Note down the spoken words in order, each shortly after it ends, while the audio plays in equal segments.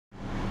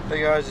Hey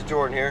guys, it's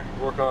Jordan here,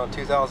 working on a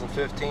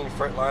 2015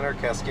 Freightliner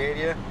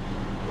Cascadia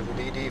with an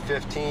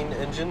ED15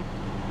 engine.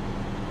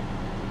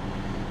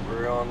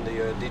 We're on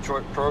the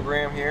Detroit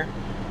program here.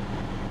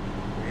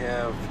 We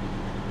have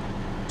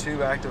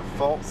 2 active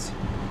faults.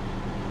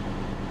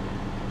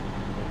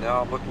 And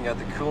now I'm looking at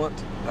the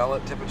coolant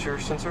outlet temperature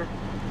sensor,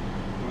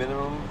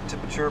 minimum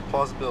temperature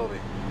plausibility.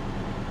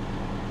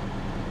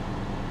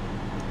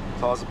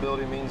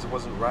 Plausibility means it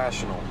wasn't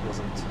rational, it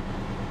wasn't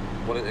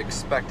what it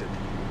expected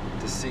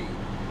to see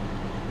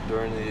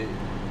during the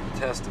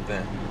test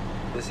event.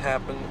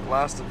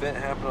 Last event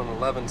happened on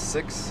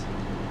 11/6.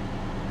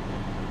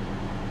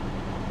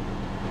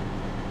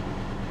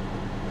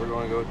 We're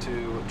going to go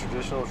to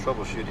traditional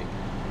troubleshooting.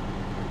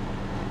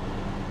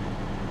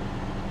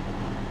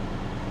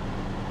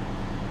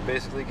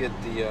 Basically get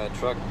the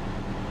truck,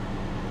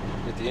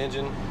 get the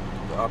engine,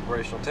 the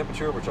operational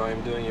temperature, which I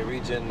am doing a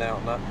regen now,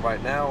 not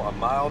right now, a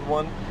mild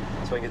one,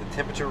 so I can get the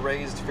temperature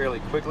raised fairly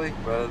quickly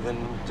rather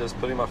than just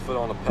putting my foot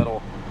on a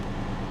pedal,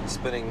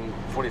 spinning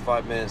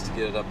 45 minutes to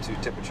get it up to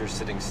temperature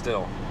sitting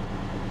still.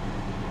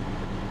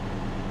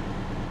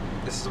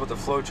 This is what the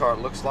flow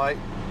chart looks like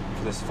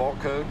for this fault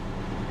code.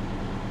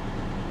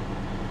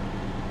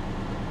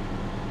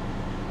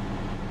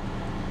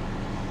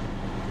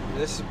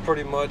 This is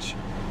pretty much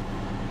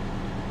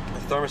a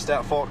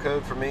thermostat fault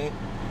code for me.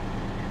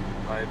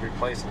 I've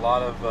replaced a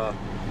lot of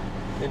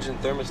engine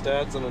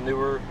thermostats on a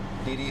newer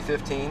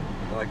DD15.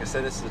 Like I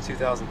said, this is a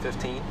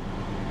 2015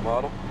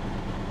 model.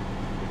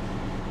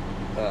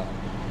 You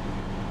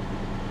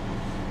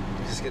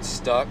just get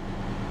stuck,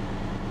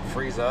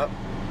 freeze up,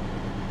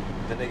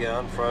 then they get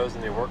unfroze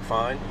and they work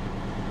fine,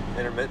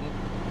 intermittent.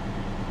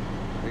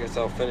 I guess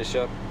I'll finish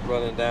up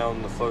running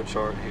down the flow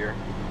chart here.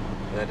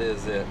 That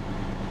is it.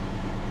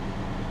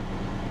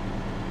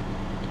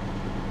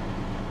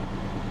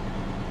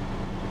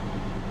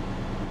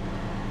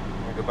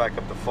 I'm gonna go back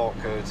up the fault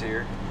codes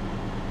here.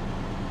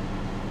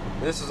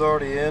 This is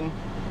already in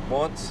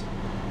once.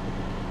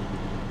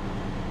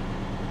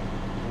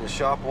 The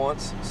shop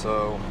once,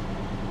 so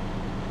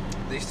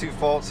these 2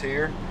 faults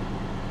here.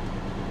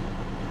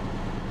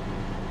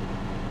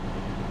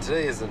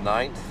 Today is the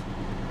 9th.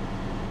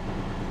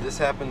 This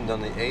happened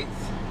on the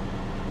 8th.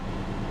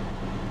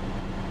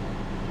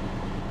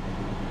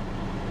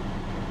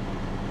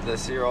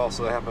 This here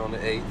also happened on the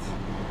 8th.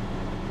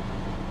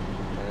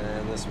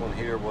 And this one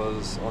here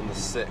was on the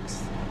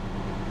 6th,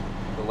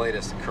 the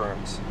latest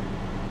occurrence.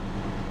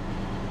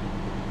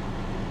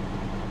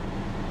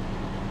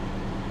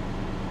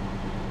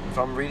 If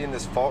I'm reading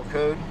this fault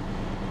code,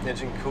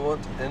 engine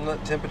coolant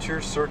inlet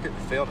temperature circuit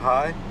failed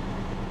high,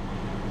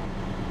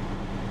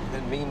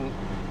 it mean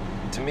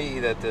to me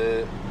that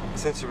the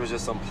sensor was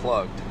just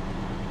unplugged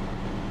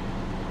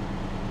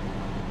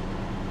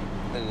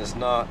and it's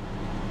not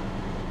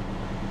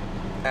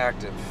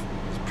active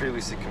as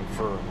previously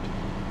confirmed.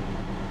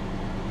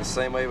 The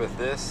same way with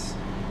this,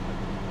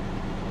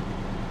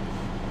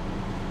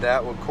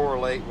 that would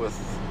correlate with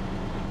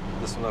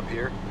this one up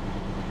here.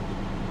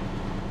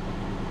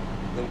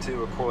 Them 2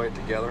 will correlate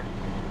together.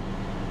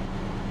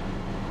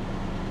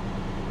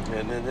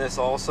 And then this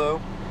also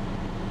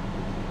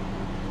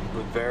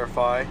would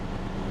verify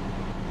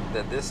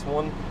that this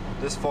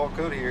fault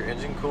code here,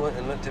 engine coolant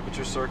inlet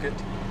temperature circuit,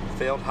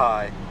 failed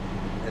high,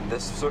 and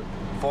this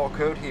fault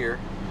code here,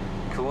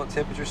 coolant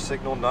temperature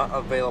signal not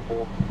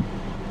available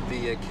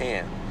via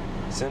CAN,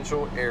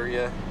 Central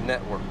Area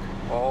Network.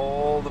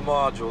 All the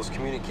modules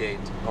communicate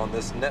on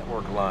this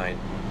network line.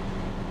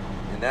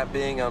 And that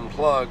being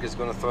unplugged is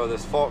going to throw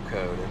this fault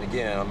code. And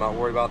again, I'm not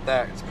worried about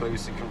that. It's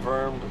previously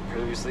confirmed,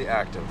 previously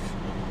active.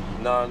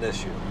 Not an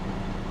issue.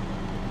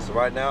 So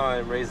right now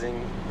I'm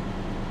raising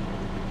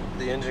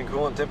the engine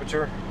coolant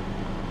temperature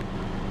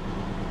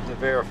to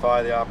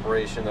verify the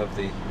operation of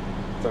the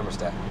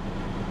thermostat.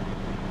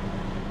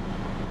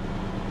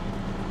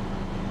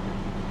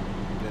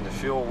 And the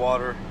fuel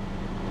water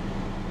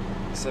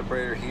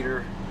separator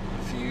heater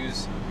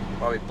fuse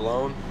probably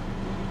blown.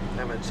 I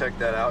haven't checked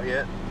that out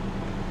yet.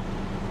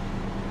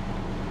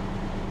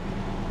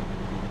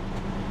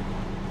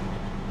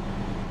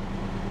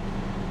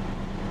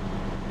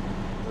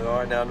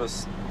 Alright, now I'm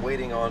just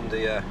waiting on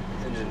the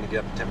engine to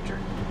get up to temperature.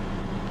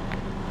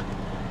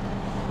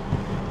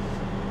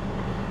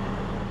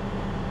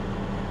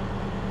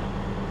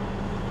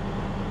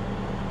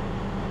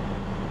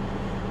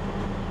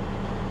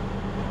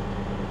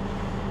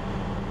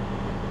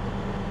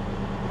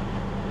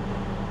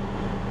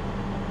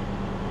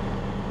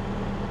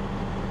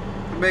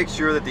 Make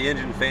sure that the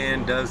engine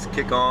fan does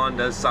kick on,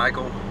 does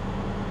cycle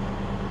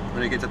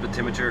when it gets up to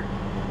temperature.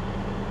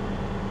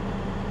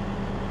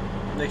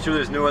 Make sure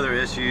there's no other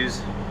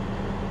issues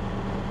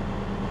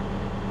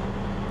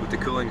with the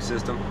cooling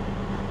system.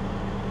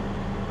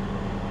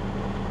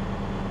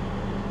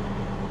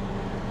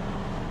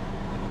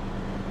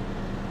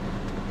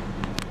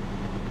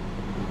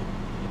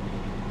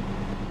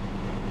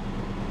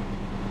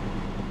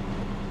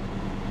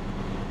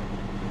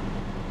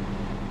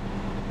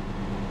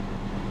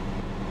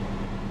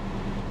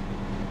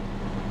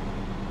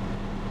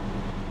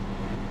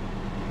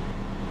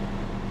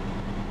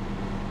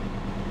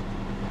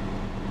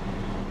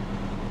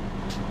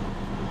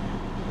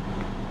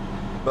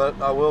 but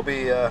I will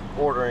be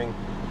ordering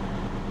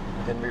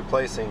and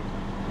replacing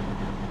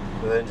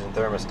the engine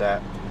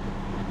thermostat.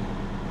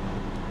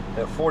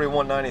 At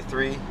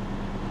 4193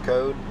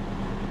 code,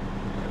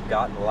 I've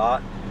gotten a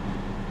lot.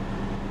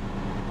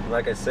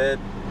 Like I said,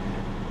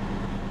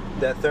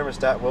 that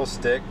thermostat will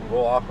stick and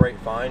will operate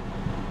fine.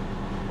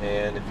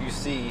 And if you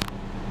see,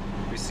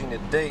 we've seen the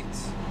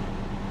dates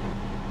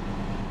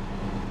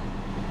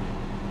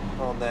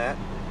on that.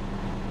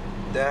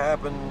 That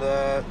happened,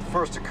 the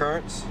first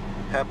occurrence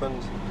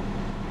happened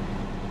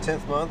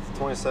 10th month,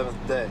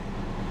 27th day.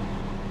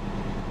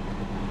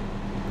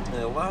 And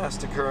the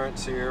last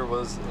occurrence here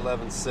was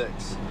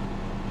 11/6.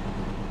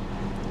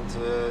 It's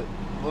a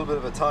little bit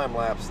of a time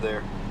lapse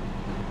there.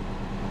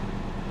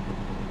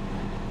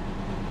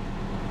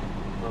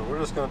 Well, we're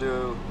just going to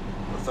do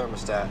the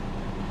thermostat.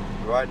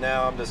 Right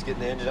now I'm just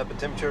getting the engine up to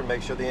temperature and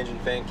make sure the engine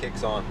fan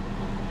kicks on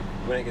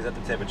when it gets up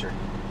to temperature.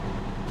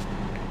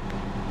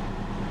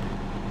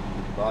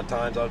 A lot of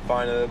times I'd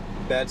find a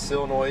bad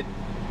solenoid.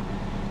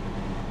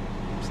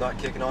 It's not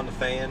kicking on the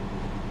fan,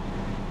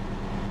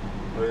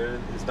 or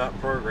it's not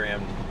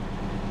programmed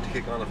to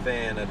kick on the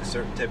fan at a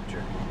certain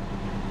temperature.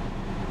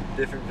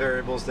 Different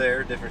variables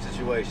there, different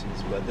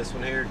situations, but this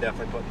one here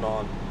definitely putting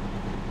on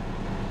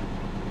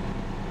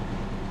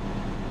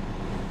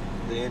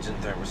the engine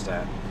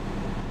thermostat.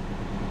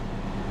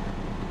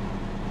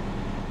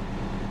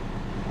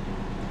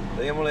 I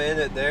think I'm going to end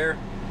it there.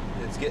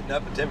 It's getting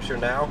up at temperature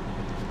now.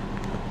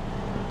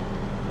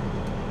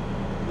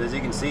 As you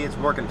can see, it's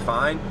working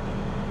fine.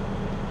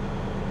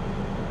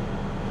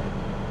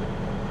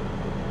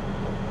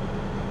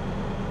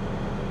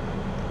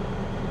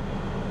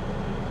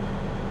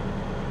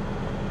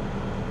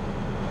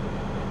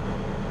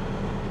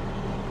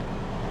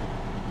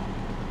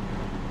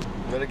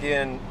 But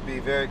again, be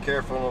very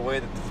careful in the way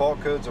that the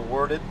fault codes are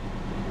worded.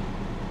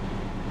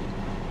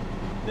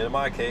 And in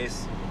my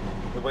case,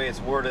 the way it's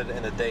worded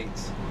and the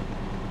dates,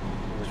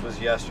 which was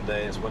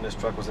yesterday, is when this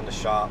truck was in the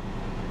shop.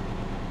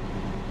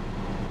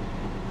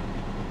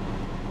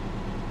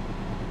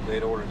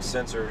 They'd ordered a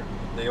sensor.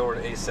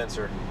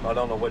 I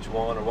don't know which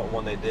one or what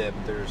one they did,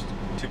 but there's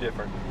two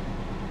different.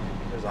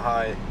 There's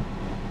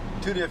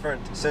two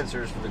different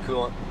sensors for the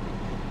coolant.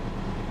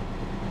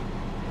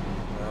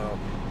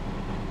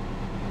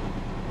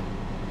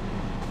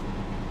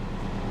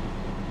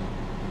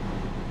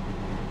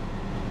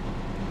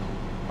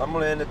 I'm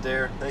going to end it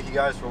there. Thank you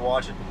guys for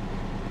watching.